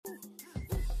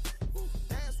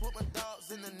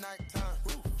Man,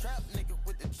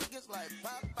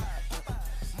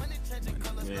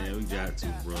 we got to,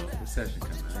 bro. Recession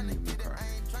coming. I need a new car.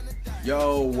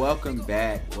 Yo, welcome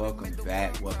back, Welcome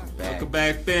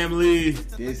back, family.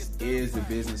 This is the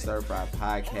Business Stir Fry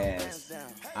Podcast.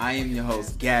 I am your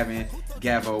host, Gavin,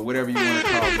 Gavo, whatever you want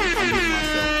to call me. I'm using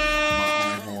myself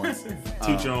my own horns.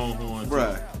 Toot your own horns.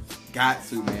 Bruh, got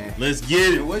to, man. Let's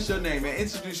get it. And what's your name, man?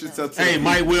 Introduce yourself to Hey,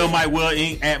 Mike Will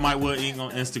Inc. at Mike Will Inc.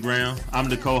 on Instagram. I'm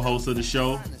the co-host of the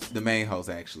show. The main host,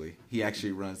 actually. He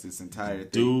actually runs this entire thing.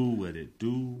 Do what it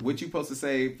do. What you supposed to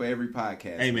say for every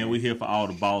podcast? Hey, man, we here for all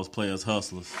the balls, players,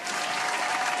 hustlers.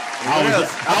 I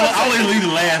always leave the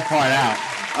last part out.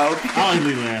 Okay. I always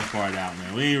leave the last part out,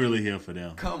 man. We ain't really here for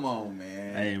them. Come on,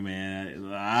 man. Hey,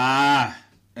 man.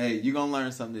 Hey, you gonna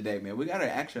learn something today, man. We got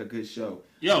a good show.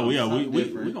 Yo, yeah,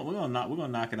 we're gonna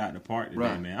knock it out the park today,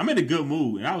 right, man. I'm in a good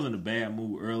mood, and I was in a bad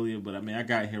mood earlier, but I mean, I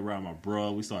got here around my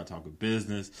bro. We started talking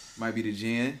business. Might be the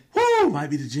gin. Woo, might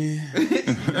be the gin.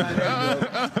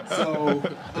 So,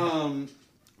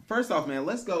 first off, man,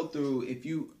 let's go through.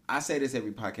 I say this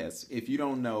every podcast. If you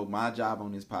don't know, my job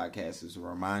on this podcast is to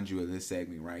remind you of this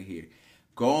segment right here.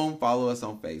 Go on, follow us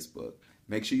on Facebook.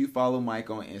 Make sure you follow Mike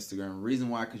on Instagram. Reason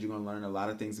why, because you're going to learn a lot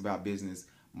of things about business.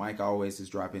 Mike always is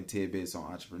dropping tidbits on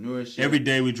entrepreneurship. Every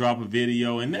day we drop a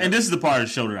video, and this is the part of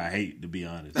the show that I hate, to be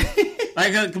honest.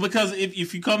 Because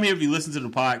if you come here, if you listen to the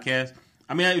podcast,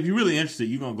 I mean, if you're really interested,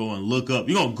 you're going to go and look up.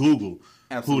 You're going to Google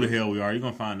Absolutely. Who the hell we are. You're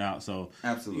going to find out. So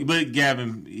Absolutely. But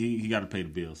Gavin, he got to pay the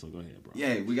bill, so go ahead, bro.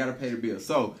 Yeah, we got to pay the bill.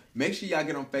 So make sure y'all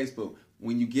get on Facebook.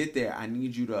 When you get there, I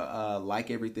need you to like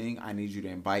everything. I need you to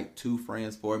invite 2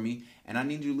 friends for me. And I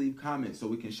need you to leave comments so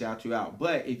we can shout you out.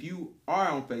 But if you are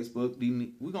on Facebook,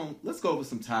 let's go over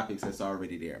some topics that's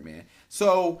already there, man.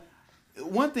 So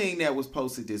one thing that was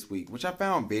posted this week, which I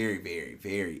found very, very,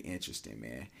 very interesting,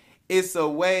 man. It's a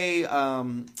way how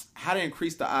to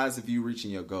increase the odds of you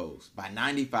reaching your goals by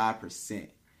 95%.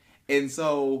 And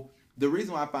so the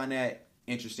reason why I find that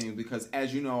interesting because,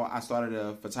 as you know, I started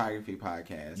a photography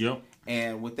podcast. Yep.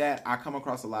 And with that, I come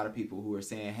across a lot of people who are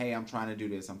saying, "Hey, I'm trying to do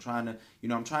this. I'm trying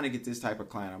to get this type of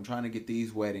client. I'm trying to get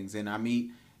these weddings." And I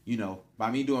meet,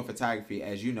 by me doing photography,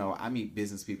 as you know, I meet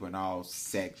business people in all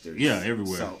sectors. Yeah,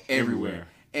 everywhere. So everywhere.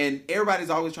 And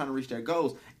everybody's always trying to reach their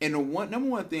goals. And the number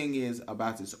one thing is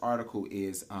about this article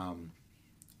is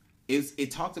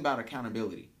it talked about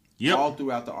accountability. Yep. All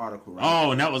throughout the article, right?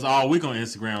 Oh, and that was all week on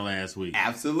Instagram last week.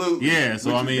 Absolutely. Yeah,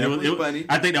 so I mean, it was funny.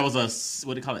 I think that was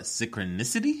what do you call it?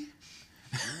 Synchronicity?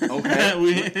 Okay.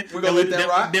 We're going to let that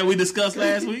rock. That we discussed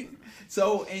last week.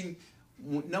 So, and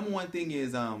number one thing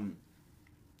is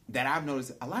that I've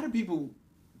noticed a lot of people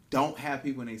don't have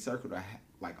people in their circle to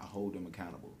hold them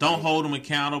accountable. Don't hold them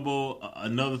accountable.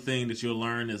 Another thing that you'll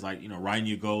learn is writing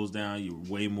your goals down. You're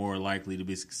way more likely to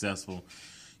be successful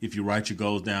if you write your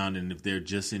goals down than if they're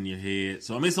just in your head.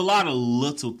 So, I mean, it's a lot of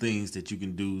little things that you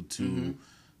can do to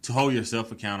hold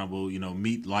yourself accountable,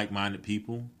 meet like-minded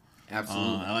people.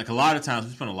 Absolutely. A lot of times,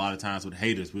 we spend a lot of times with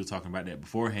haters. We were talking about that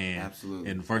beforehand. Absolutely.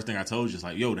 And the first thing I told you is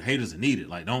the haters are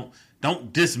needed.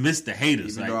 Don't dismiss the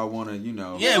haters. Even though I want to,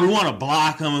 Yeah, we want to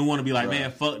block them and want to be like,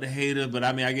 man, fuck the hater. But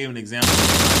I mean, I gave an example of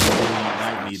somebody who don't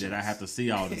like me that I have to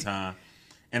see all the time.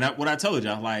 And what I told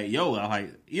you, I was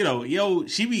like,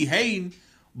 she be hating.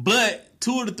 But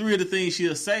 2 or 3 of the things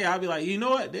she'll say, I'll be like, you know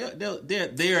what?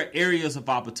 There are areas of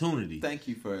opportunity. Thank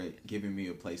you for giving me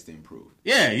a place to improve.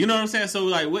 Yeah, you know what I'm saying? So,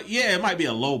 it might be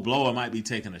a low blow. It might be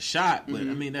taking a shot. But, I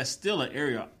mean, that's still an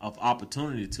area of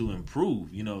opportunity to improve.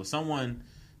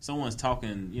 Someone's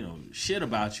talking, shit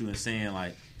about you and saying,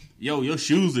 yo, your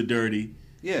shoes are dirty.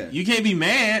 Yeah. You can't be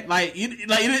mad.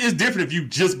 It's different if you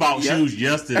just bought shoes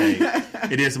yesterday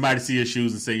and then somebody see your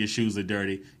shoes and say your shoes are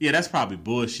dirty. Yeah, that's probably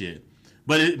bullshit.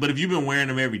 But if you've been wearing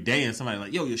them every day and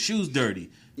somebody yo, your shoes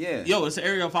dirty. Yeah. Yo, it's an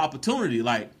area of opportunity.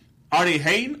 Are they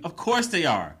hating? Of course they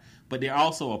are. But they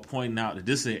also are pointing out that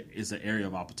this is an area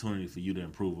of opportunity for you to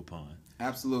improve upon.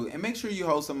 Absolutely. And make sure you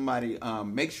hold somebody,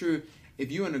 make sure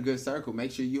if you're in a good circle,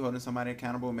 make sure you're holding somebody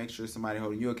accountable. Make sure somebody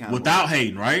holding you accountable. Without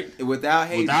hating, right? Without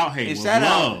hating.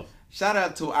 And shout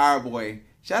out to our boy.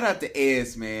 Shout out to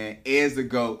Ez, man. Ez the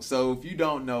GOAT. So if you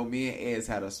don't know, me and Ez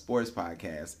had a sports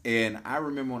podcast. And I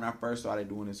remember when I first started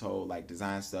doing this whole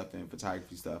design stuff and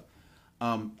photography stuff,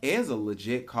 Ez will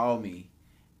legit call me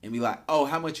and be like, "Oh,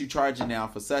 how much you charging now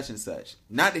for such and such?"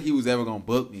 Not that he was ever gonna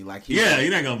book me. He's not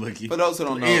gonna book you. For those who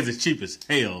don't know, Ez is cheap as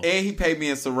hell. And he paid me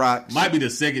in Ciroc. Might be the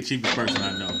second cheapest person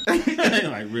I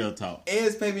know. Real talk.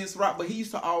 Ez paid me in Ciroc, but he used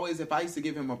to always, if I used to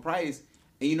give him a price,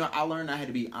 and I learned I had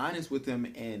to be honest with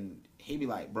him, and he'd be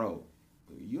like, "Bro,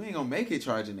 you ain't gonna make it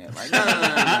charging that. Like,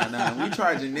 no. We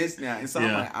charging this now. And so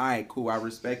I'm like, all right, cool. I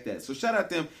respect that. So shout out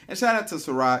them and shout out to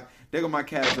Ciroc. There go my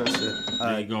cash register.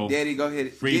 There you go. Daddy, go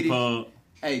ahead. Free pub.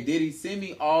 Hey, Diddy, send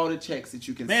me all the checks that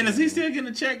you can Man, send is he me. still getting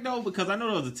a check, though? Because I know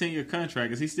there was a 10-year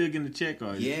contract. Is he still getting a check?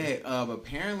 Or Yeah, but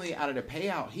apparently out of the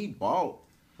payout, he bought.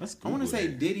 That's cool. I want to say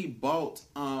Diddy bought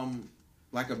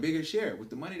like a bigger share with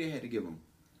the money they had to give him.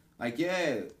 Like,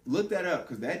 yeah, look that up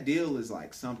because that deal is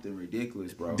like something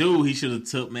ridiculous, bro. Dude, he should have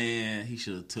took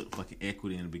fucking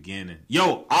equity in the beginning.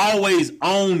 Yo, always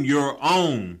own your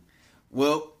own.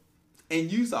 Well,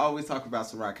 and you used to always talk about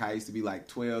Ciroc, how it used to be like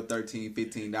 $12, $13,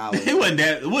 $15.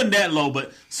 It wasn't that low,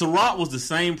 but Ciroc was the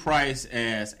same price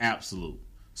as Absolute.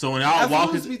 So when I was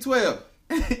walking, used to be 12.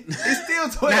 It's still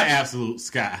 12. Not Absolute,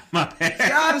 Sky. My bad.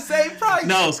 Sky the same price.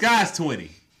 No, Sky's 20.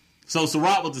 So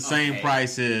Ciroc was the same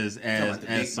price as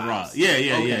Ciroc.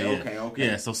 Yeah. Okay.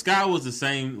 Yeah, so Sky was the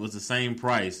same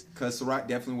price. Because Ciroc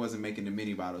definitely wasn't making the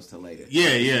mini bottles till later.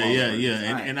 Yeah.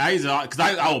 And I used to, because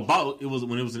I would bought,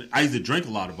 I used to drink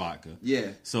a lot of vodka. Yeah.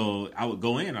 So I would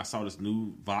go in, I saw this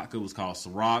new vodka, it was called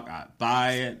Ciroc. I'd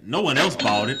buy it. No one else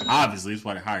bought it. Obviously, that's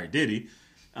why they hired Diddy.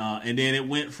 And then it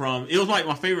was like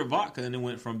my favorite vodka, and it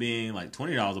went from being like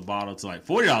 $20 a bottle to like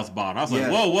 $40 a bottle. I was like,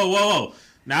 whoa.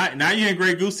 Now you're in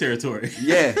Grey Goose territory.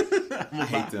 Yeah. I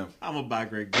hate them. I'm going to buy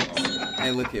Grey Goose. Hey,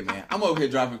 look here, man. I'm over here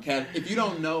dropping cash. If you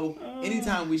don't know,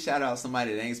 anytime we shout out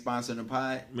somebody that ain't sponsoring the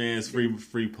pod. Man, it's free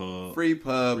pub. Free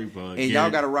pub. And y'all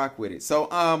got to rock with it.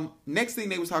 So, next thing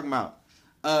they was talking about.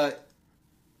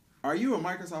 Are you a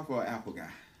Microsoft or an Apple guy?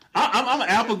 I'm an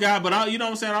Apple guy, but you know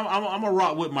what I'm saying? I'm a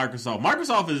rock with Microsoft.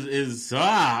 Microsoft is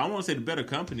I don't want to say the better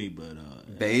company, but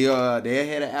they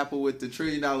ahead of Apple with the $1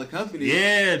 trillion company.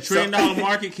 Yeah, $1 trillion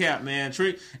market cap, man.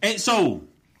 And so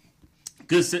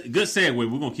good segue.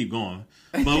 We're gonna keep going,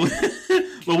 but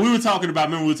we were talking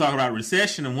about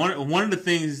recession, and one of the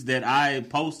things that I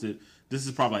posted. This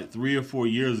is probably like 3 or 4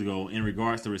 years ago in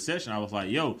regards to recession. I was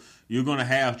like, yo, you're going to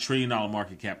have $1 trillion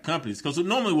market cap companies. Because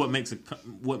normally what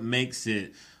makes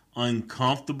it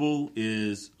uncomfortable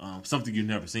is something you've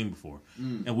never seen before.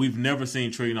 And we've never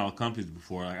seen $1 trillion companies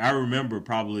before. Like, I remember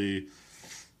probably,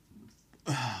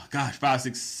 5,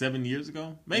 6, 7 years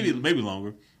ago, maybe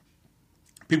longer,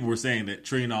 people were saying that $1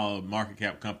 trillion market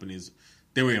cap companies,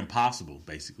 they were impossible,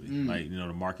 basically. Like,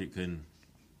 the market couldn't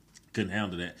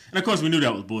handle that. And of course we knew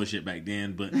that was bullshit back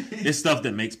then, but it's stuff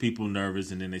that makes people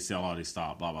nervous, and then they sell all this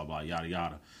stock, blah blah blah, yada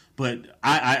yada. But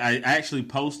I actually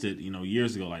posted,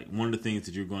 years ago, like, one of the things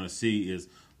that you're going to see is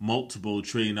multiple $1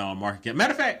 trillion market cap.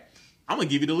 Matter of fact, I'm gonna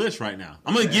give you the list right now.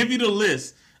 I'm gonna give you the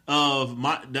list of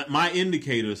my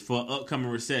indicators for upcoming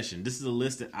recession. This is a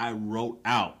list that I wrote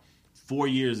out 4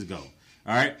 years ago.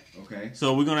 All right. Okay.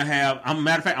 So we're gonna have.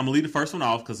 Matter of fact, I'm gonna leave the first one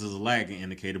off because there's a lagging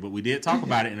indicator. But we did talk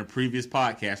about it in a previous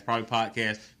podcast, probably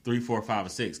podcast 3, 4, 5, or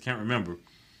 6. Can't remember.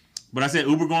 But I said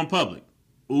Uber going public.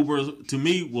 Uber to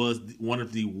me was one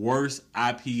of the worst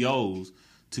IPOs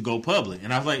to go public,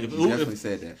 and I was like,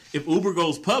 if Uber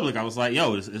goes public, I was like,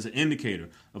 yo, it's an indicator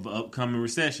of an upcoming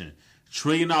recession. $1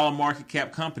 trillion market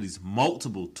cap companies,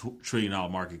 multiple $1 trillion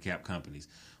market cap companies.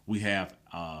 We have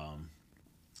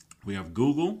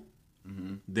Google.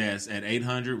 That's at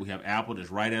 800. We have Apple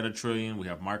that's right at $1 trillion. We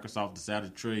have Microsoft that's at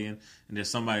 $1 trillion, and there's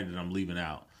somebody that I'm leaving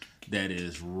out that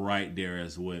is right there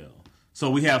as well. So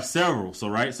we have several.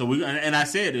 So I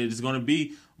said it's going to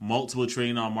be multiple $1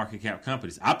 trillion market cap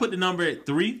companies. I put the number at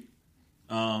 3,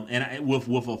 and with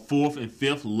a 4th and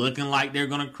 5th looking like they're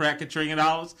going to crack $1 trillion.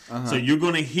 So you're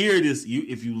going to hear this.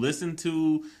 If you listen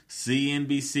to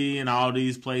CNBC and all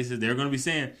these places, they're going to be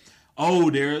saying, oh,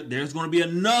 there's going to be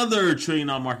another $1 trillion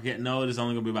market cap. No, there's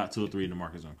only going to be about 2 or 3, and the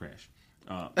market's going to crash.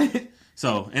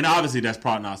 And obviously that's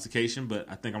prognostication, but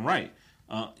I think I'm right.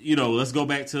 Let's go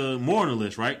back to more on the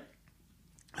list, right?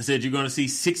 I said you're going to see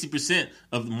 60%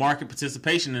 of the market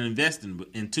participation in investing.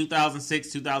 In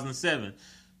 2006, 2007,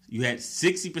 you had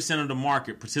 60% of the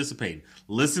market participating.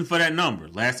 Listen for that number.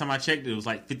 Last time I checked it was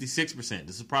like 56%.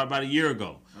 This is probably about a year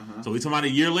ago. So we're talking about a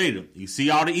year later. You see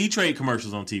all the E-Trade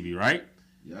commercials on TV, right?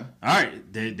 Yeah. All right.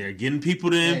 They're getting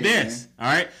people to invest. All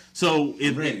right. So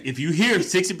if you hear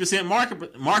 60%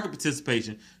 market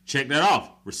participation, check that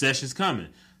off. Recession's coming.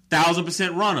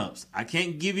 1,000% run-ups. I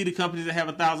can't give you the companies that have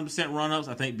 1,000% run-ups.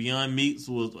 I think Beyond Meats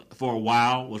was for a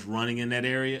while was running in that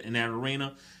area, in that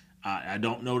arena. I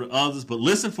don't know the others, but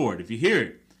listen for it if you hear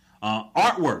it.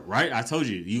 Artwork, right? I told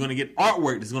you you're going to get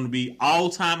artwork. There's going to be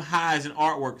all-time highs in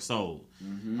artwork sold.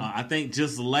 I think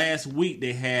just last week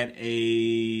they had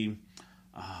a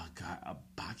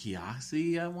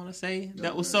Bakiasi, I want to say,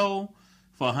 that was sold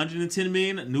for $110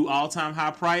 million, new all-time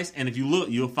high price. And if you look,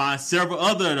 you'll find several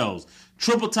other of those.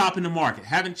 Triple top in the market.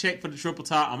 Haven't checked for the triple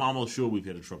top. I'm almost sure we've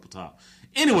hit a triple top.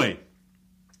 Anyway,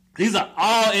 these are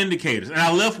all indicators. And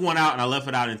I left one out, and I left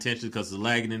it out intentionally because it's a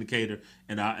lagging indicator,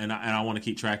 and I want to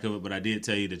keep track of it. But I did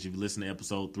tell you that if you listen to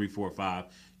episode 3, 4, 5,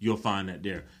 you'll find that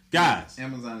there. Guys.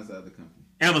 Amazon is the other company.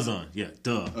 Amazon, yeah,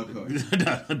 duh. Of course.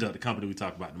 The company we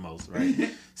talk about the most,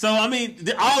 right? So, I mean,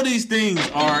 all these things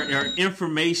are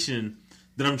information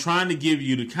that I'm trying to give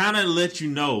you to kind of let you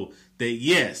know that,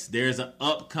 yes, there's an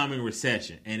upcoming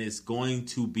recession, and it's going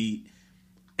to be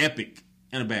epic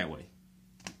in a bad way.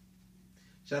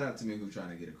 Shout out to me who's trying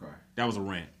to get a car. That was a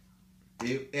rant. But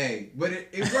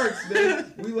it works,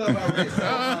 man. We love our rant. So,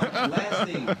 last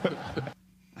thing.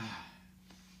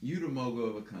 You the mogul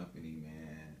of a company,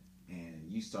 man. And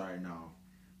you starting off.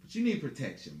 But you need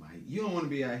protection, Mike. You don't want to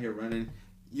be out here running.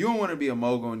 You don't want to be a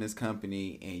mogul in this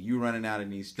company and you running out in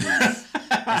these streets.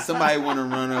 And somebody want to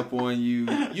run up on you.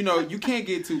 You know, you can't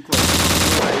get too close.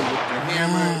 Somebody with the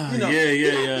hammer. You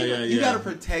know, You got to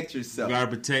protect yourself. You got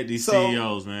to protect these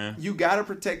CEOs, man. You got to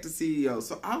protect the CEO.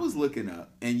 So I was looking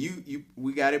up, and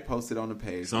we got it posted on the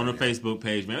page. It's on the Facebook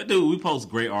page, man. Dude, we post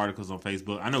great articles on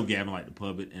Facebook. I know Gavin like to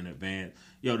pub it in advance.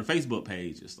 Yo, the Facebook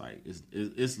page is like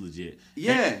it's legit.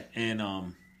 Yeah. And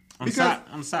on a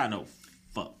side note,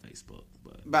 fuck Facebook.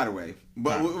 By the way,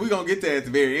 but we're going to get there at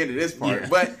the very end of this part. Yeah.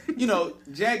 But, you know,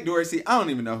 Jack Dorsey, I don't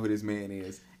even know who this man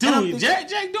is. Dude, Jack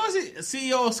Dorsey,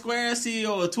 CEO of Square,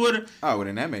 CEO of Twitter. Oh, well,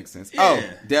 then that makes sense. Yeah. Oh,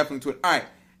 definitely Twitter. All right.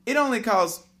 It only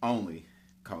costs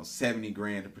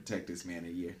 $70,000 to protect this man a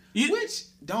year. Which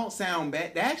don't sound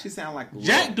bad. They actually sound like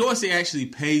Jack Dorsey actually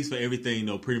pays for everything,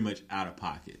 though, pretty much out of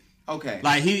pocket. Okay.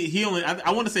 Like, he only,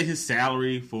 I want to say his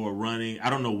salary for running, I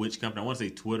don't know which company, I want to say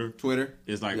Twitter.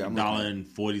 Is like $1.40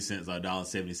 or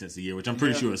 $1.70 a year, which I'm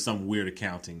pretty sure is some weird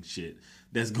accounting shit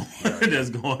that's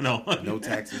going on. No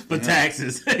taxes. But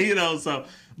taxes, you know, so,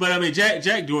 but I mean, Jack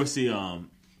Dorsey,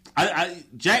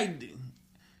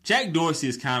 Jack Dorsey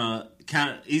is kind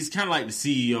of, he's kind of like the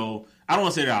CEO. I don't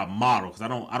want to say that I model, because I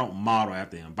don't model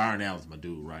after him. Byron Allen's my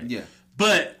dude, right? Yeah.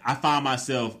 But I find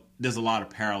myself, there's a lot of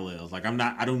parallels. Like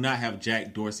I do not have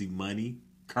Jack Dorsey money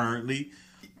currently,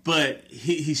 but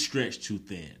he's stretched too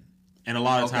thin. And a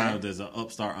lot of times, as an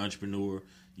upstart entrepreneur,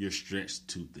 you're stretched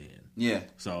too thin. Yeah.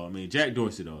 So I mean, Jack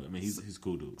Dorsey though, I mean he's a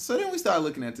cool dude. So then we started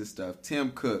looking at this stuff.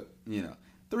 Tim Cook, you know,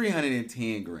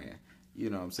 $310,000. You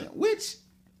know what I'm saying? Which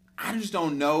I just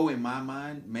don't know in my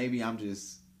mind. Maybe I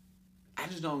just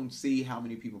don't see how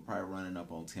many people probably running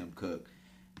up on Tim Cook.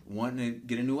 Wanting to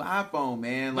get a new iPhone,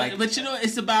 man. Like, but you know,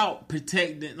 it's about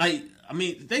protecting. Like, I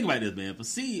mean, think about this, man.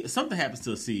 If something happens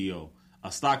to a CEO,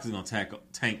 a stock is going to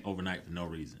tank overnight for no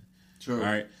reason. True. All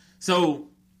right. So,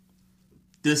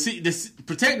 protecting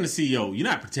the CEO, you're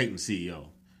not protecting the CEO.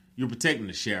 You're protecting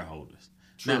the shareholders.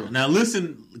 True. Now,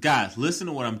 listen, guys. Listen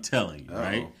to what I'm telling you. Uh-oh.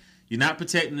 Right. You're not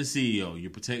protecting the CEO.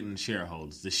 You're protecting the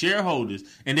shareholders. The shareholders,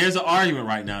 and there's an argument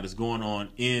right now that's going on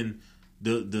in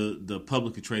the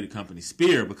publicly traded company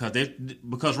sphere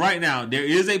because right now there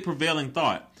is a prevailing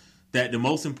thought that the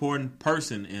most important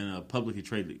person in a publicly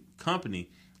traded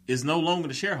company is no longer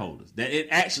the shareholders. That it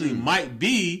actually might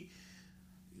be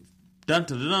the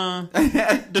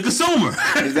consumer.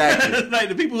 Exactly. Like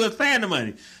the people that's paying the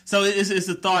money. So it's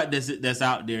a thought that's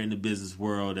out there in the business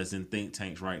world, that's in think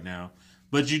tanks right now.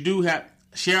 But you do have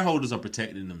shareholders are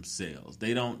protecting themselves.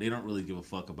 They don't really give a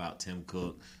fuck about Tim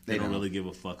Cook. They don't really give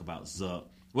a fuck about Zuck.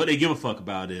 What they give a fuck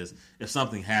about is if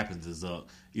something happens to Zuck,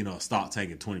 you know, stock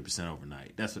taking 20%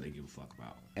 overnight. That's what they give a fuck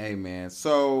about. Hey man,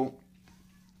 so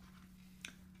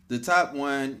the top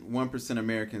 1%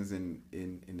 Americans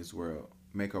in this world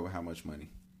make over how much money?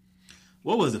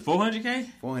 What was it? $400K?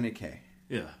 $400K.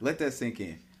 Yeah. Let that sink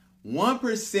in.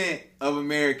 1% of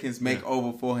Americans make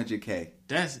over $400K.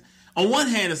 That's on one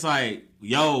hand, it's like,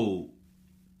 yo,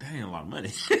 that ain't a lot of money.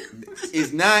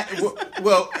 It's not.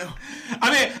 Well,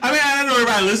 I mean, I know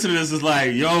everybody listening to this is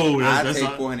like, yo, I'll take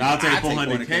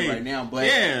 400K right now. But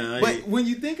yeah, but when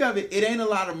you think of it, it ain't a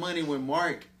lot of money when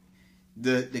Mark,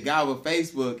 the guy with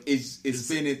Facebook, is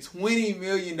spending $20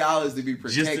 million to be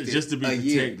protected just to be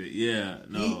protected. Yeah,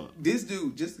 no. This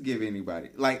dude, just to give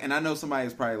anybody, like, and I know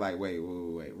somebody's probably like, wait,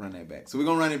 run that back. So we're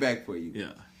gonna run it back for you.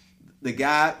 Yeah. The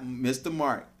guy, Mr.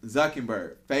 Mark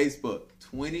Zuckerberg, Facebook,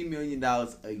 $20 million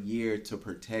a year to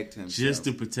protect himself. Just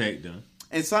to protect them.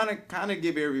 And so to kind of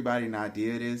give everybody an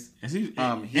idea of this. And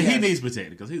he needs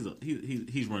protected because he's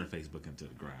running Facebook into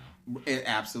the ground.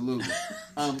 Absolutely.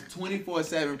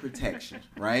 24/7 protection,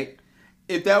 right?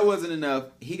 If that wasn't enough,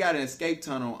 he got an escape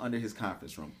tunnel under his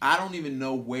conference room. I don't even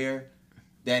know where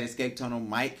that escape tunnel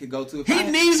Mike could go to. He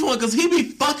needs one because he be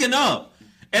fucking up.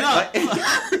 And I'm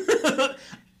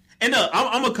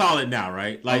gonna call it now,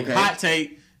 right? Like hot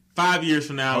take. 5 years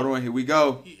from now, hold on, here we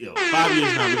go. 5 years from now,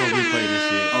 we're gonna replay this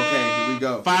shit. Okay, here we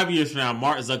go. 5 years from now,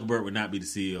 Mark Zuckerberg would not be the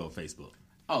CEO of Facebook.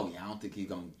 Oh yeah, I don't think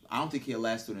he'll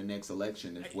last through the next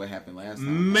election. If what happened last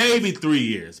time. Maybe 3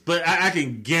 years, but I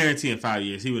can guarantee in 5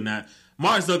 years he would not.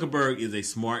 Mark Zuckerberg is a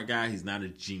smart guy. He's not a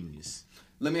genius.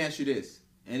 Let me ask you this,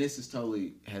 and this is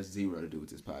totally has zero to do with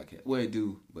this podcast. Well, it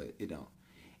do, but it don't.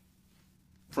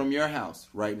 From your house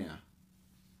right now,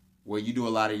 where you do a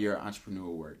lot of your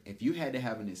entrepreneurial work, if you had to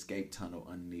have an escape tunnel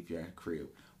underneath your crib,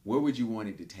 where would you want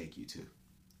it to take you to?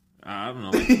 I don't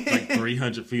know, like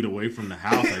 300 feet away from the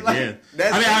house, I guess.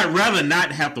 I'd rather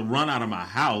not have to run out of my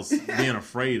house being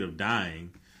afraid of dying,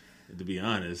 to be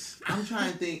honest. I'm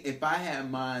trying to think, if I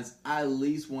had mines, I at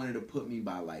least wanted to put me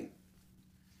by like...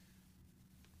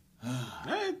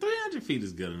 300 feet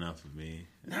is good enough for me.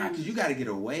 Nah, because you got to get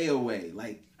away.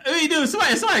 Like, I mean, dude,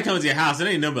 somebody comes to your house, it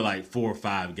ain't number like 4 or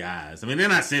 5 guys. I mean, they're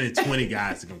not sending 20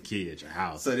 guys to come kill you at your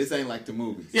house. So this ain't like the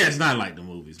movies. Yeah, it's not like the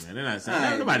movies, man. They're not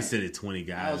sending, nobody sending 20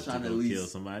 guys to go kill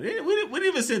somebody. We didn't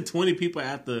even send 20 people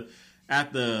at the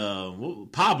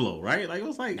Pablo, right? Like, it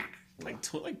was like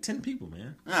 10 people,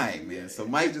 man. All right, man. So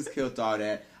Mike just killed all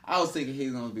that. I was thinking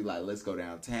he's gonna be like, let's go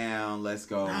downtown, let's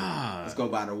go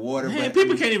by the water. Man, but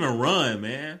people can't even run,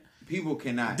 man. People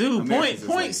cannot. Dude,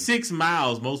 0.6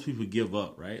 miles, most people give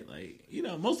up, right? Like,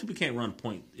 most people can't run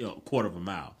quarter of a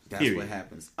mile. That's what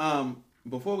happens.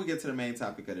 Before we get to the main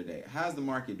topic of the day, how's the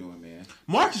market doing, man?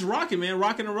 Market's rocking, man,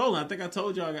 rocking and rolling. I think I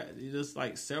told y'all just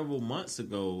like several months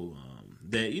ago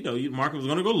that market was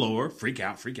going to go lower, freak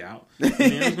out, and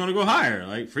then it was going to go higher,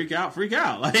 like freak out.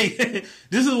 Like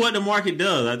this is what the market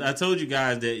does. I told you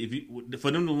guys that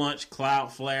for them to launch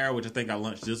Cloudflare, which I think I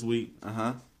launched this week,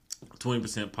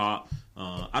 20% pop.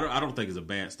 I don't think it's a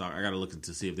bad stock. I got to look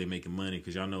to see if they're making money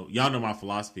because y'all know my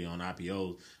philosophy on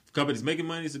IPOs. If companies making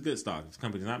money, it's a good stock. If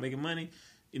companies not making money,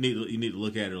 you need to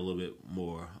look at it a little bit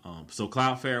more. So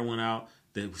Cloudflare went out.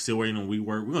 They're still waiting on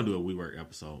WeWork. We're gonna do a WeWork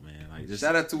episode, man. Like,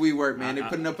 shout out to WeWork, man. They're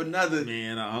putting up another.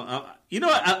 Man,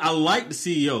 I like the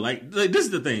CEO. Like this is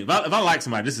the thing. If I like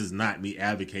somebody, this is not me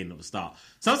advocating of a stock.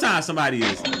 Sometimes somebody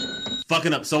is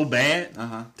fucking up so bad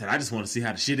that I just want to see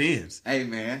how the shit ends. Hey,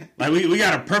 man. Like we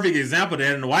got a perfect example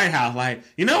there in the White House. Like,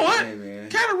 you know what? Hey, man.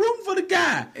 Kind of rooting for the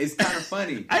guy. It's kind of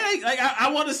funny. I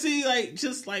want to see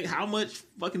just how much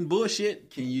fucking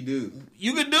bullshit can you do?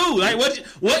 You can do. Like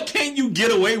what can you get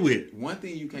away with? One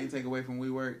thing you can't take away from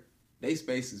WeWork, they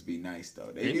spaces be nice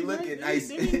though. They be looking nice.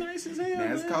 nice. They be nice as hell.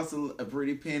 Now it's cost a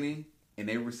pretty penny, and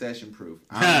they recession proof.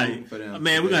 I'm rooting for them.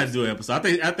 Man, we're gonna have to do an episode.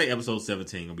 I think episode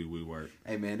 17 gonna be WeWork.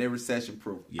 Hey man, they recession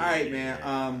proof. Yeah. All right,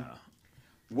 man.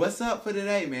 What's up for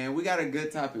today, man? We got a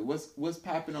good topic. What's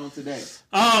popping on today?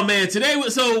 Oh man, today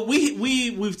so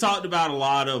we've talked about a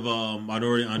lot of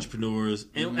minority entrepreneurs,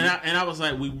 and I was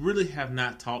like, we really have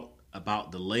not talked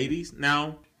about the ladies.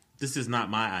 Now, this is not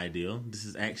my ideal. This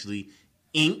is actually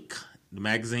Inc., the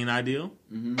magazine ideal.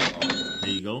 There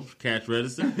you go, cash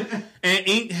register. And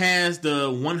Inc. has the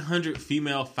 100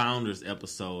 female founders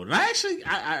episode. And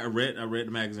I read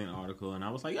the magazine article, and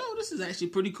I was like, yo, this is actually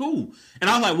pretty cool. And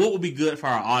I was like, what would be good for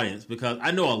our audience? Because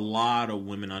I know a lot of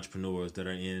women entrepreneurs that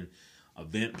are in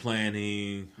event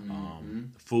planning,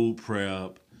 food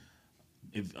prep.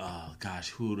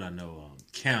 Who do I know?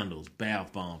 Candles,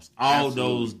 bath bombs, all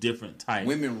those different types.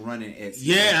 Women running Etsy.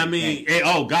 Yeah, I mean,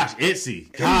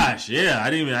 Etsy. Gosh, yeah, I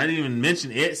didn't even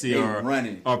mention Etsy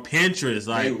or Pinterest.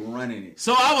 Like, they running it.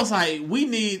 So I was like, we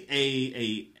need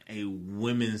a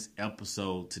women's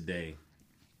episode today.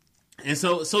 And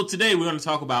so today we're going to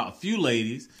talk about a few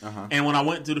ladies. And when I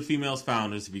went through the females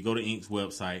founders, if you go to Inc.'s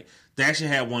website, they actually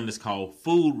had one that's called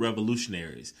Food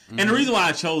Revolutionaries. And the reason why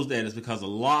I chose that is because a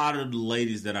lot of the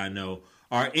ladies that I know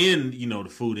are in, the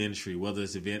food industry, whether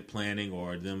it's event planning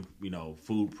or them,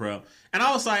 food prep. And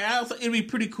I was like, it'd be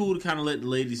pretty cool to kind of let the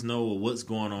ladies know what's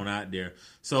going on out there.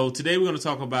 So today we're going to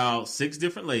talk about 6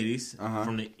 different ladies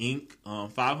from the Inc.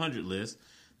 500 list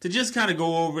to just kind of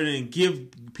go over it and give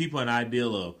people an idea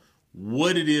of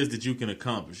what it is that you can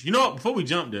accomplish. You know what? Before we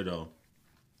jump there, though,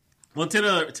 well,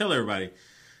 tell everybody,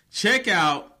 check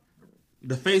out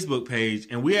the Facebook page,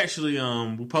 and we actually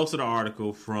we posted an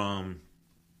article from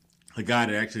a guy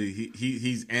that actually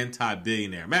he's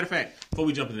anti-billionaire. Matter of fact, before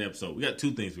we jump into the episode, we got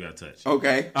 2 things we got to touch.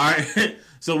 Okay. All right.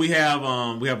 So we have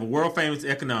a world famous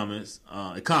economist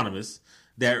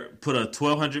that put a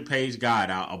 1,200-page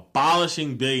guide out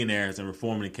abolishing billionaires and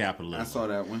reforming capitalism. I saw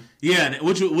that one. Yeah,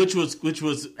 which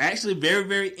was actually very,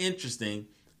 very interesting.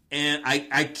 And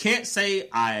I can't say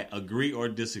I agree or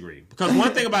disagree, because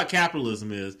one thing about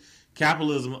capitalism is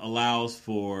capitalism allows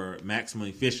for maximum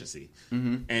efficiency.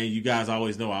 And you guys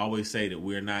always know, I always say that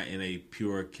we're not in a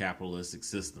pure capitalistic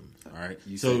system. All right.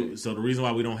 So the reason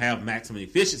why we don't have maximum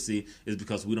efficiency is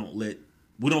because we don't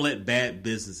let bad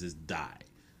businesses die.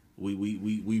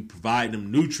 We provide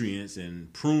them nutrients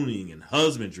and pruning and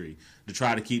husbandry to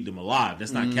try to keep them alive.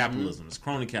 That's not capitalism. It's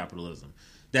crony capitalism.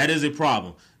 That is a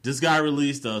problem. This guy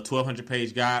released a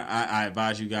 1,200-page guide. I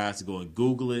advise you guys to go and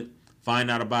Google it,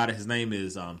 find out about it. His name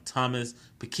is Thomas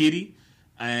Piketty,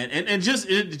 and just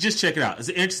check it out. It's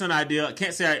an interesting idea. I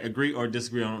can't say I agree or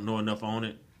disagree. I don't know enough on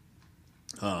it.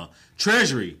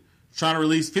 Treasury trying to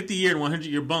release 50-year and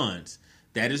 100-year bonds.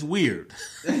 That is weird.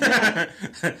 I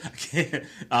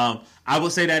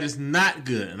would say that is not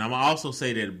good. And I'm also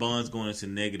say that bonds going into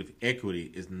negative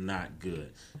equity is not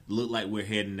good. Look like we're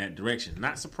heading in that direction.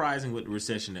 Not surprising with the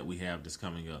recession that we have that's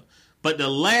coming up. But the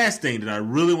last thing that I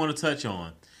really want to touch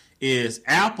on is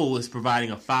Apple is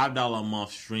providing a $5 a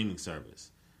month streaming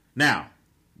service. Now,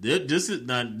 this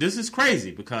is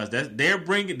crazy because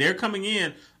they're coming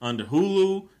in under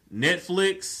Hulu,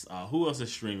 Netflix. Who else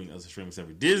is streaming as a streaming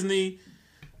service? Disney.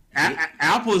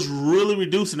 Apple is really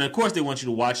reducing. Of course, they want you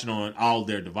to watch it on all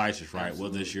their devices, right? Absolutely.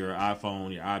 Whether it's your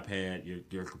iPhone, your iPad,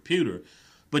 your computer.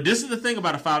 But this is the thing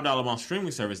about a $5 a month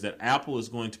streaming service, that Apple is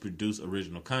going to produce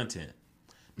original content.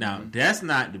 Now, that's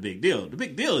not the big deal. The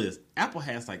big deal is Apple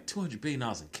has like $200 billion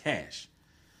in cash.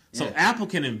 So Apple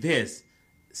can invest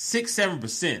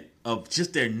 6-7% of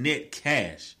just their net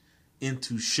cash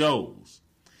into shows.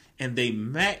 And they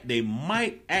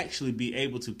might actually be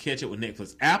able to catch up with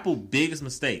Netflix. Apple's biggest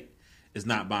mistake is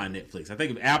not buying Netflix. I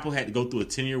think if Apple had to go through a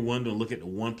 10-year window and look at the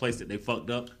one place that they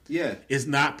fucked up, it's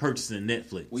not purchasing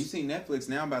Netflix. Well, you see Netflix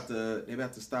now they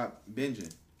about to stop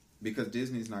binging because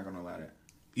Disney's not going to allow that.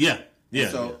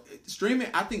 Streaming,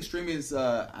 I think streaming is,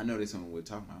 I know that's something we're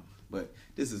talking about, but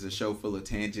this is a show full of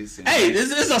tangents. And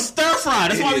this is a stir fry.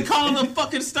 That's why we call it a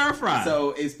fucking stir fry.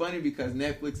 So it's funny because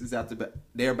Netflix is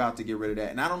they're about to get rid of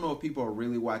that. And I don't know if people are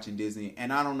really watching Disney.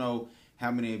 And I don't know how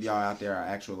many of y'all out there are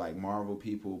actual like Marvel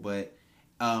people. But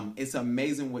it's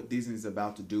amazing what Disney's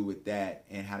about to do with that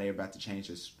and how they're about to change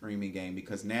the streaming game.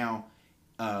 Because now,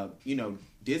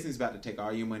 Disney's about to take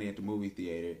all your money at the movie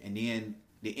theater. And then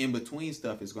the in-between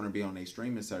stuff is going to be on a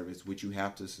streaming service, which you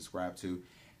have to subscribe to.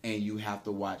 And you have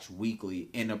to watch weekly.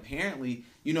 And apparently,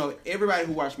 everybody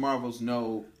who watched Marvels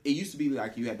know it used to be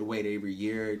like you had to wait every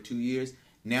year or 2 years.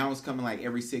 Now it's coming like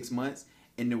every 6 months.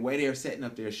 And the way they're setting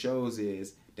up their shows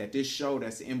is that this show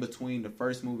that's in between the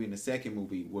first movie and the second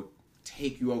movie will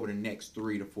take you over the next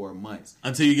 3 to 4 months.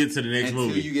 Until you get to the next movie.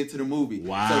 Until you get to the movie.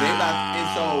 Wow.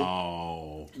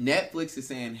 So Netflix is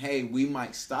saying, hey, we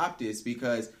might stop this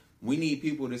because we need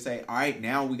people to say, all right,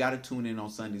 now we got to tune in on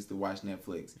Sundays to watch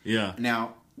Netflix. Yeah.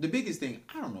 Now, the biggest thing,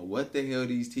 I don't know what the hell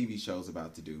these TV shows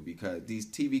about to do because these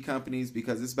TV companies,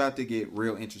 because it's about to get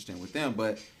real interesting with them.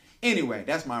 But anyway,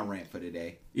 that's my rant for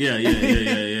today.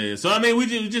 Yeah. So I mean,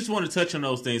 we just want to touch on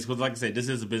those things because, like I said, this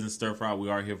is a business stir fry. We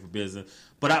are here for business.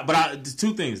 But there's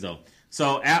two things though.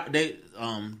 So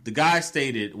the guy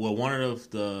stated, well, one of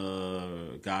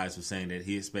the guys was saying that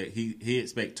he expect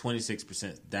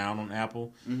 26% down on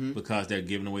Apple because they're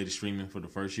giving away the streaming for the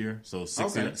first year. So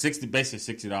basically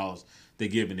 $60 they're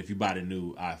giving if you buy the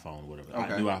new iPhone or whatever.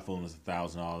 The new iPhone is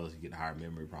 $1,000. You get higher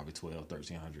memory, probably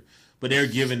 $1,200-$1,300. But they're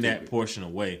giving that portion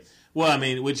away. Well, I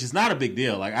mean, which is not a big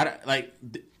deal.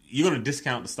 You're going to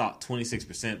discount the stock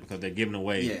 26% because they're giving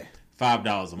away $5 a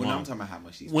month. I'm talking about how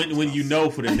much these when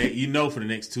for the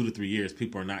next 2 to 3 years,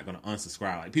 people are not going to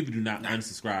unsubscribe. Like people do not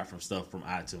unsubscribe from stuff from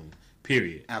iTunes.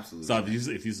 Period. Absolutely.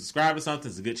 So if you subscribe to something,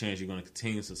 there's a good chance you're going to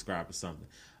continue to subscribe to something.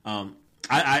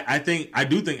 I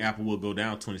do think Apple will go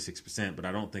down 26%, but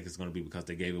I don't think it's going to be because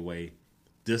they gave away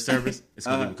this service. It's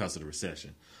going to be because of the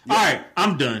recession. Yeah. All right,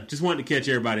 I'm done. Just wanted to catch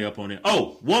everybody up on it.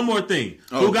 Oh, one more thing.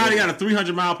 Bugatti got a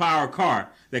 300 mile per hour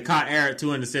car that caught air at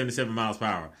 277 miles per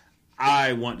hour.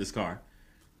 I want this car.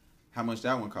 How much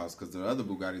that one costs? Because the other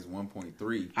Bugatti is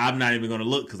 1.3. I'm not even going to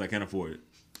look because I can't afford it.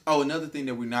 Oh, another thing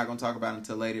that we're not going to talk about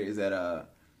until later is that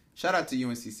shout out to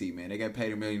UNCC, man. They got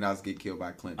paid $1 million to get killed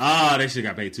by Clinton. Oh, they should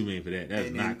have got paid $2 million for that.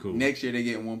 That's not cool. Next year they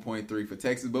get 1.3 for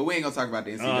Texas, but we ain't gonna talk about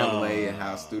the NCAA and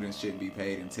how students shouldn't be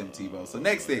paid and Tim Tebow. So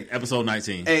next thing, episode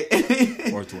 19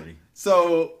 or 20.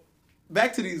 So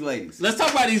back to these ladies. Let's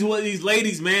talk about these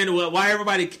ladies, man. Why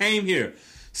everybody came here.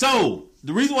 So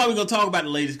the reason why we're gonna talk about the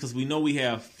ladies because we know we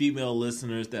have female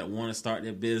listeners that want to start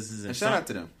their business and shout out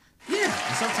to them. Yeah,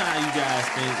 and sometimes you guys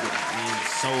think that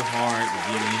it's so hard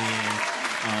to get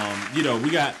in. We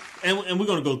got and we're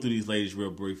gonna go through these ladies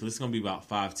real briefly. It's gonna be about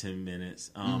 5-10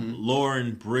 minutes.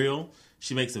 Lauren Brill,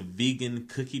 she makes a vegan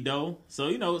cookie dough.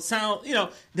 So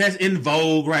that's in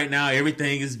vogue right now.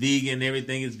 Everything is vegan.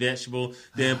 Everything is vegetable.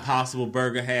 The Impossible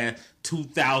Burger has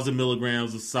 2,000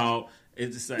 milligrams of salt.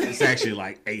 It's actually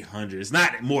like 800. It's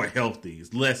not more healthy.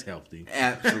 It's less healthy.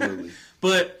 Absolutely.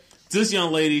 But this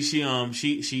young lady, she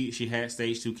had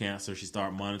stage 2 cancer. She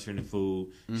started monitoring the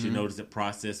food. She noticed that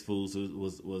processed foods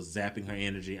was zapping her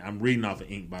energy. I'm reading off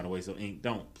of Ink, by the way. So Ink,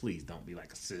 please don't be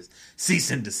like a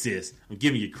cease and desist. I'm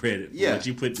giving you credit for what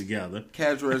you put together.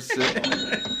 Casual shit.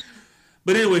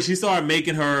 But anyway, she started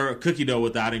making her cookie dough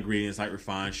without ingredients like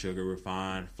refined sugar,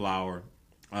 refined flour.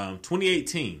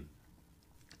 2018,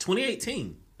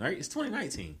 right? It's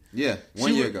 2019. Yeah,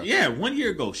 1 year ago. Yeah, 1 year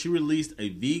ago. She released a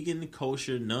vegan,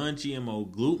 kosher,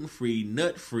 non-GMO, gluten-free,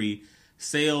 nut-free.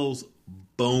 Sales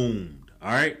boomed.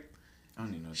 All right? I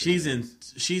don't even know. She's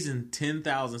in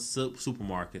 10,000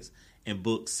 supermarkets and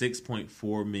booked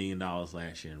 $6.4 million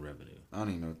last year in revenue. I don't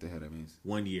even know what the hell that means.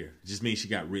 1 year. It just means she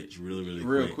got rich really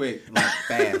quick, like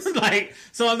fast.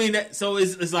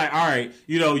 It's like, all right,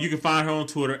 you can find her on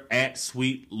Twitter at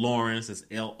Sweet Lawrence. That's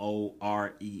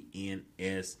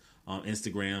LORENS.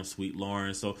 Instagram, Sweet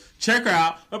Lawrence. So check her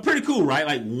out. Pretty cool, right?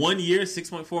 Like 1 year,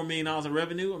 $6.4 million in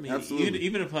revenue. I mean,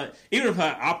 even if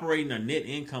her operating or net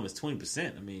income is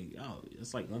 20%, I mean,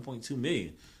 it's like 1.2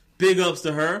 million. Big ups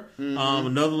to her.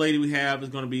 Another lady we have is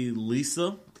going to be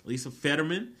Lisa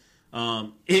Fetterman.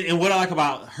 And what I like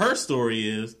about her story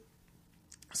is,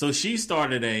 so she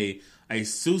started a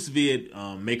sous vide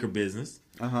maker business.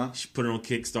 She put it on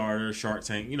Kickstarter, Shark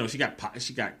Tank. She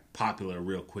got popular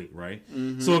real quick, right?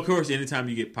 So of course, anytime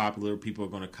you get popular, people are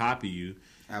going to copy you.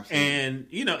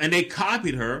 Absolutely. And they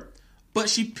copied her, but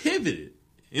she pivoted.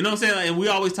 You know what I'm saying? And we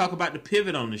always talk about the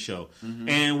pivot on the show.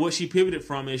 And what she pivoted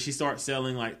from is she started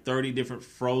selling like 30 different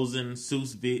frozen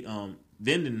sous vide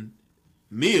vending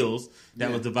meals that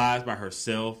was devised by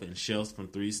herself and chefs from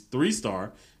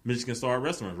three-star Michelin-star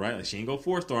restaurants, right? Like she ain't go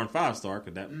 4-star and 5-star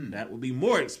because that would be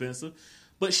more expensive.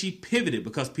 But she pivoted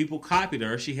because people copied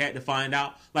her. She had to find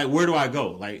out, like, where do I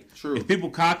go? Like, if people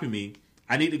copy me,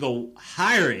 I need to go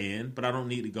higher end, but I don't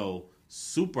need to go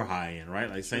super high end,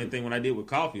 right? Like, same thing when I did with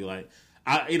coffee. Like,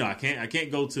 I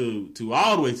can't go to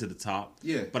all the way to the top,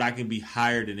 but I can be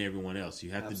higher than everyone else. You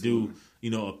have to do,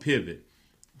 a pivot.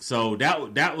 So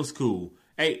that was cool.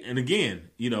 Hey, and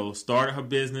again, started her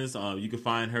business. You can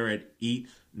find her at Eat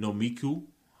Nomiku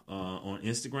on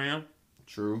Instagram.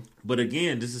 True. But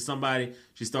again, this is somebody,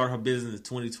 she started her business in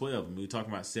 2012. I mean, we're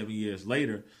talking about 7 years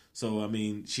later. So, I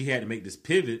mean, she had to make this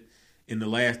pivot in the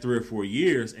last 3 or 4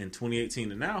 years. And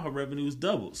 2018 and now her revenue is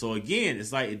doubled. So, again,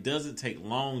 it's like it doesn't take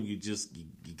long. You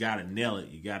got to nail it.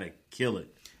 You got to kill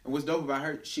it. And what's dope about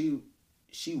her, she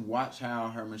watched how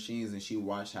her machines and she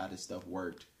watched how this stuff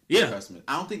worked. Yeah. Customers.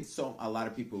 I don't think a lot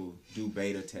of people do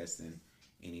beta testing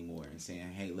anymore and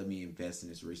saying, hey, let me invest in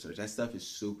this research. That stuff is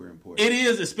super important. It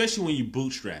is, especially when you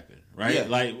bootstrap it, right? Yeah.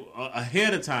 Like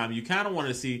ahead of time, you kind of want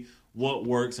to see what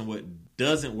works and what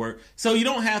doesn't work. So you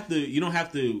don't have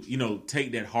to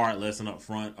take that hard lesson up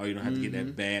front, or you don't have to get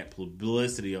that bad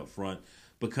publicity up front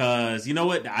because you know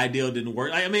what? The ideal didn't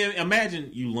work. I mean,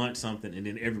 imagine you launch something and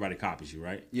then everybody copies you,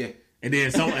 right? Yeah. And then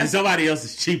somebody else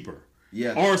is cheaper.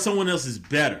 Yeah. Or someone else is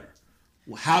better.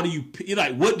 How do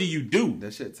what do you do?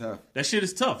 That shit tough. That shit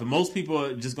is tough. And most people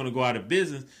are just going to go out of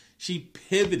business. She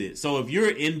pivoted. So if you're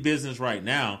in business right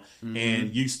now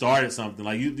and you started something,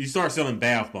 like you start selling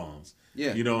bath bombs.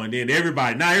 Yeah. And then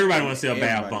everybody want to sell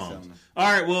bath bombs.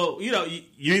 All right, well, you're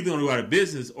either going to go out of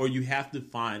business or you have to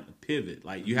find a pivot.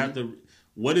 Like you have to,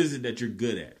 what is it that you're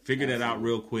good at? Figure that out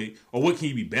real quick. Or what can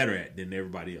you be better at than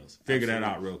everybody else? Figure that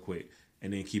out real quick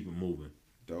and then keep it moving.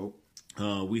 Dope.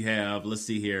 We have, let's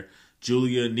see here,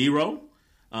 Julia Nero.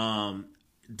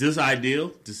 This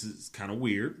is kind of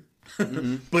weird,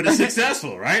 but it's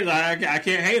successful, right? Like, I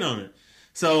can't hate on it.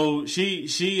 So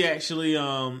she actually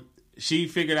she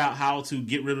figured out how to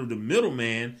get rid of the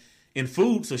middleman in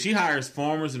food. So she hires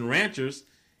farmers and ranchers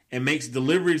and makes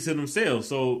deliveries to themselves.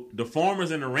 So the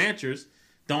farmers and the ranchers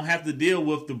don't have to deal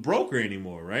with the broker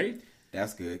anymore, right?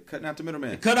 That's good. Cutting out the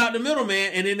middleman. Cut out the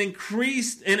middleman, and it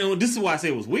increased. And this is why I say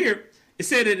it was weird. It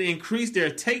said it increased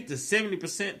their take to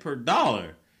 70% per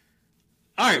dollar.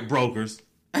 All right, brokers.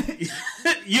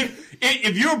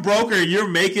 If you're a broker and you're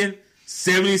making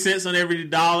 70 cents on every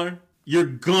dollar, you're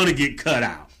going to get cut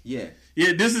out. Yeah.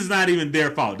 Yeah, this is not even their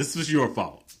fault. This was your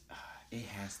fault. It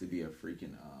has to be a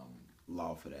freaking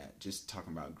law for that. Just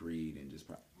talking about greed and just...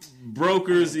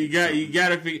 Brokers, you got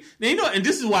to figure... Now, and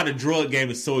this is why the drug game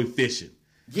is so efficient.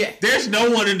 Yeah. There's no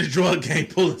one in the drug game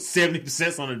pulling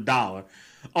 70% on a dollar.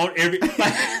 on every.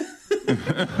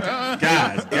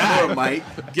 Guys, Mike.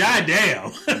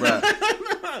 Goddamn.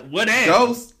 What ass?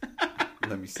 Ghost.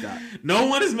 Let me stop. No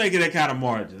one is making that kind of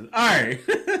margin. All right.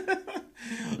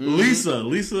 Lisa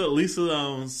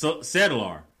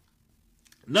Settler.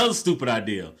 Another stupid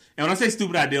idea. And when I say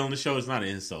stupid idea on the show, it's not an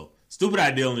insult. Stupid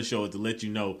idea on the show is to let you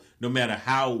know, no matter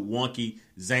how wonky,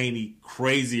 zany,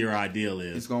 crazy your ideal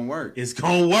is, it's gonna work. It's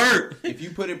gonna work. If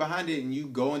you put it behind it and you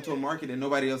go into a market that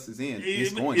nobody else is in,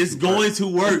 it's going to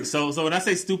work. So when I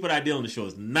say stupid idea on the show,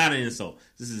 it's not an insult.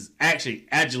 This is actually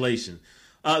adulation.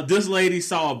 This lady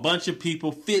saw a bunch of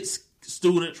people, fit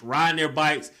students, riding their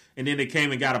bikes, and then they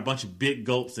came and got a bunch of big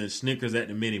gulps and Snickers at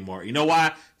the mini mart. You know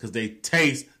why? Because they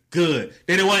taste good.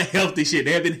 They didn't want healthy shit.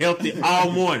 They have been healthy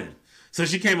all morning. So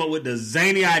she came up with the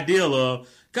zany ideal of,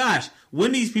 gosh,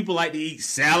 wouldn't these people like to eat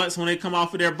salads when they come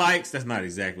off of their bikes? That's not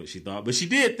exactly what she thought. But she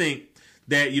did think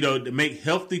that, to make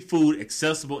healthy food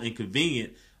accessible and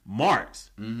convenient, marts.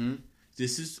 Mm-hmm.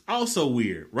 This is also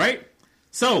weird, right?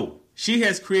 So she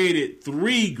has created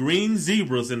 3 green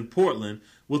zebras in Portland,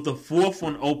 with the 4th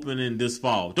one opening this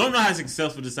fall. Don't know how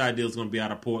successful this idea is going to be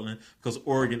out of Portland, because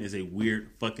Oregon is a weird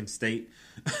fucking state.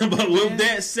 But with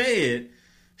that said,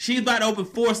 she's about to open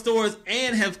 4 stores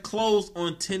and have closed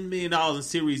on $10 million in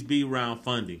Series B round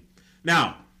funding.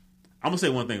 Now, I'm going to say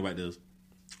one thing about this.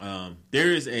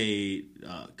 There is a,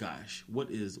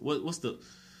 what's the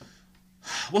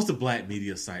black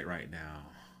media site right now?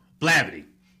 Blavity.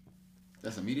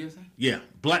 That's a media site? Yeah.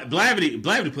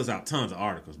 Blavity puts out tons of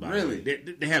articles, by the way.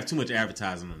 Really? They have too much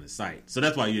advertising on the site. So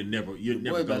that's why you'd never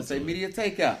go to say media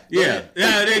takeout. Yeah.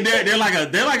 They're like a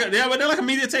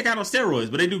media takeout on steroids,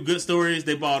 but they do good stories.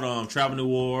 They bought Travel New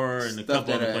War and a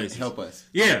couple other places. Help us.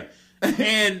 Yeah.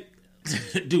 And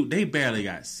dude, they barely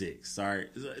got 6. Sorry.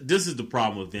 This is the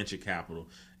problem with venture capital.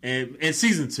 And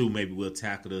season 2 maybe we'll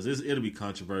tackle this. It'll be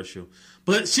controversial.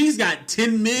 But she's got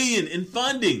 $10 million in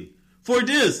funding for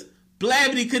this.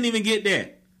 Blavity couldn't even get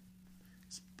that.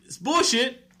 It's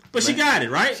bullshit, but she got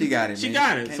it, right? She got it. She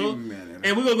got it. So, and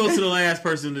we're gonna go to the last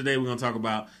person today. We're gonna talk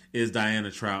about is Diana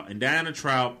Trout, and Diana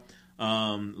Trout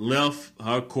left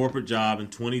her corporate job in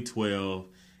 2012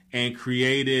 and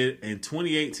created in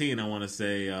 2018. I want to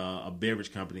say a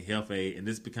beverage company, Health Aid, and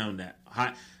this became that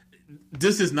hot.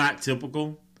 This is not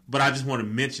typical, but I just want to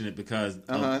mention it because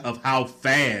of how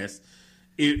fast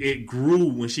it grew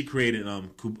when she created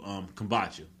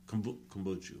kombucha.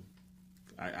 Kombucha.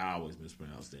 I always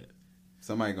mispronounce that.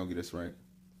 Somebody gonna get this right.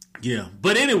 Yeah,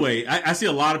 but anyway, I see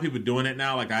a lot of people doing it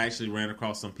now. Like I actually ran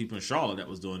across some people in Charlotte that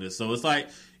was doing this. So it's like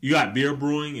you got beer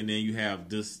brewing, and then you have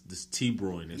this tea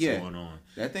brewing that's going on.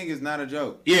 That thing is not a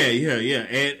joke. Yeah.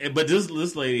 And but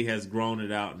this lady has grown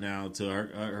it out now to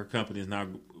her company is now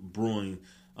brewing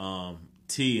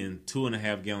tea in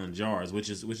 2.5 gallon jars, which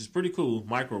is pretty cool.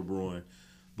 Micro brewing,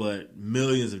 but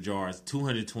millions of jars,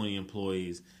 220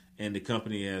 employees. And the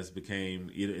company it's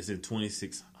in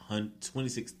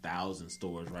 26,000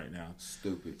 stores right now.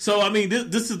 Stupid. So I mean,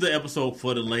 this is the episode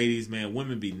for the ladies, man.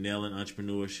 Women be nailing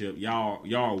entrepreneurship. Y'all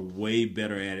are way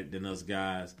better at it than us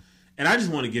guys. And I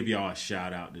just want to give y'all a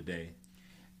shout out today,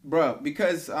 bro.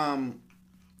 Because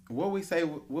what we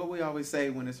always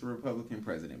say when it's a Republican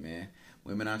president, man.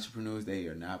 Women entrepreneurs, they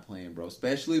are not playing, bro.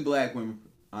 Especially black women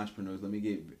entrepreneurs. Let me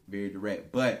get very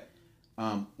direct, but.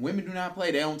 Women do not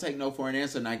play. They don't take no for an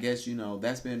answer, and I guess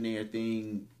that's been their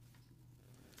thing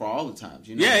for all the times.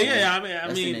 Yeah. I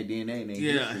mean, in their DNA and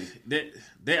their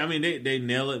history. They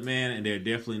nail it, man, and they're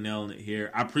definitely nailing it here.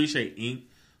 I appreciate Inc.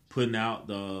 putting out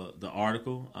the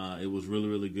article. It was really,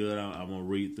 really good. I'm gonna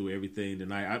read through everything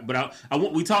tonight.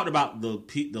 We talked about the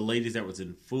ladies that was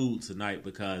in food tonight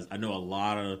because I know a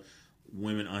lot of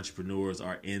women entrepreneurs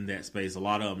are in that space. A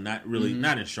lot of them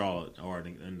not in Charlotte or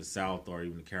in the South or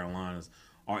even the Carolinas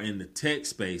are in the tech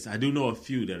space. I do know a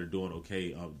few that are doing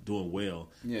okay, doing well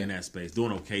in that space,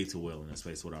 doing okay to well in that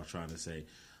space. What I was trying to say,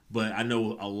 but I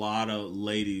know a lot of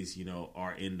ladies,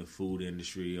 are in the food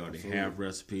industry or they have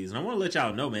recipes, and I want to let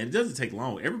y'all know, man, it doesn't take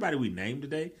long. Everybody we named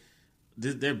today,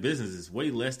 their business is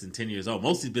way less than 10 years old.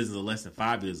 Most of these businesses are less than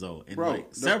 5 years old, and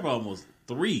several almost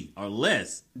 3 or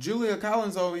less. Julia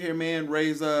Collins over here, man,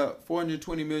 raised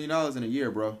 $420 million in a year,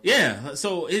 bro. Yeah,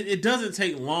 so it doesn't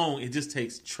take long. It just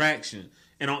takes traction.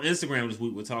 And on Instagram this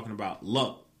week, we're talking about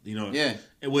luck.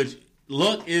 Which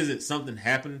luck isn't something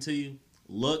happening to you.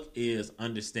 Luck is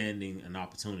understanding an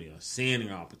opportunity or seeing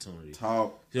an opportunity.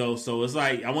 Talk. So it's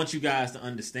like I want you guys to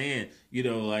understand.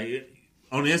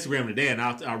 On Instagram today, and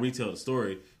I'll retell the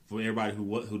story for everybody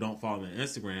who don't follow me on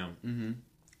Instagram. Mm-hmm.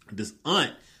 This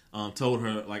aunt told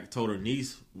her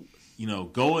niece,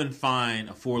 go and find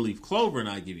a 4-leaf clover and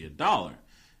I'll give you $1.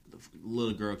 the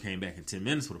little girl came back in 10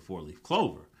 minutes with a 4-leaf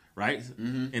clover, right?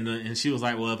 Mm-hmm. And she was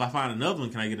like, well, if I find another one,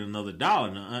 can I get another $1?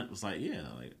 And the aunt was like, yeah,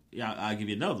 I'll give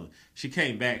you another one. She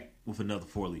came back with another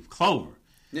 4-leaf clover.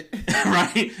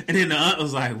 Right? And then the aunt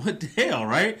was like, what the hell,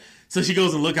 right? So she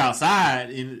goes and look outside,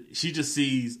 and she just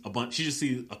sees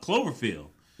a clover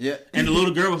field. Yeah. And the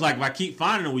little girl was like, if I keep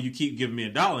finding them, will you keep giving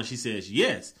me $1? And she says,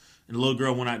 yes. And the little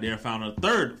girl went out there and found a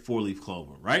third 4-leaf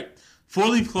clover, right?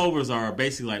 4-leaf clovers are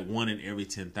basically like 1 in every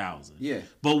 10,000. Yeah.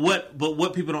 But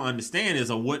what people don't understand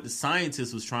is, or what the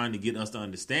scientist was trying to get us to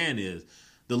understand is,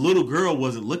 the little girl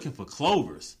wasn't looking for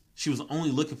clovers. She was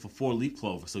only looking for 4-leaf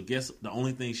clovers. So guess the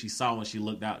only thing she saw when she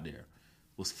looked out there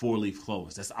was 4-leaf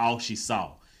clovers. That's all she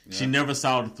saw. Yeah. She never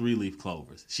saw the 3-leaf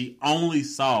clovers. She only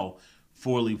saw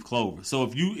 4-leaf clovers. So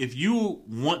if you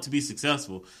want to be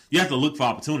successful, you have to look for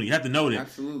opportunity. You have to know that.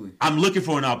 Absolutely. I'm looking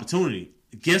for an opportunity.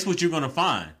 Guess what you're going to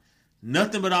find?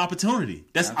 Nothing but opportunity.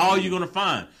 That's Absolutely. All you're going to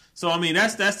find. So, I mean,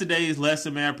 that's today's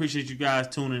lesson, man. I appreciate you guys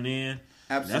tuning in.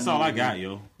 Absolutely. That's all I got,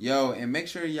 yo. Yo, and make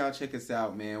sure y'all check us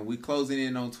out, man. We closing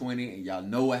in on 20, and y'all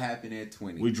know what happened at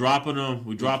 20. We dropping them.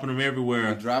 We dropping them everywhere.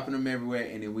 We're dropping them everywhere,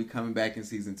 and then we coming back in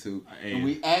season 2. And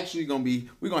we actually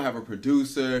we're gonna have a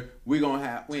producer. We ain't gonna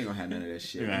have none of that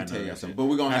shit. Let me tell y'all something. But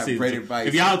we're gonna have great advice.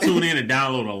 If y'all tune in and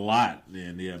download a lot,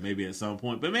 then yeah, maybe at some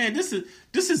point. But man, this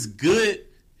is good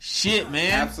shit,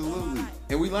 man. Absolutely.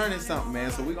 And we learning something, man.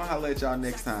 So we're gonna holler at y'all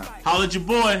next time. Holler at your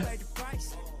boy.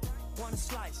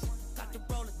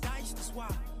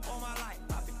 All my life,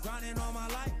 I've been grinding all my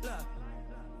life. Look.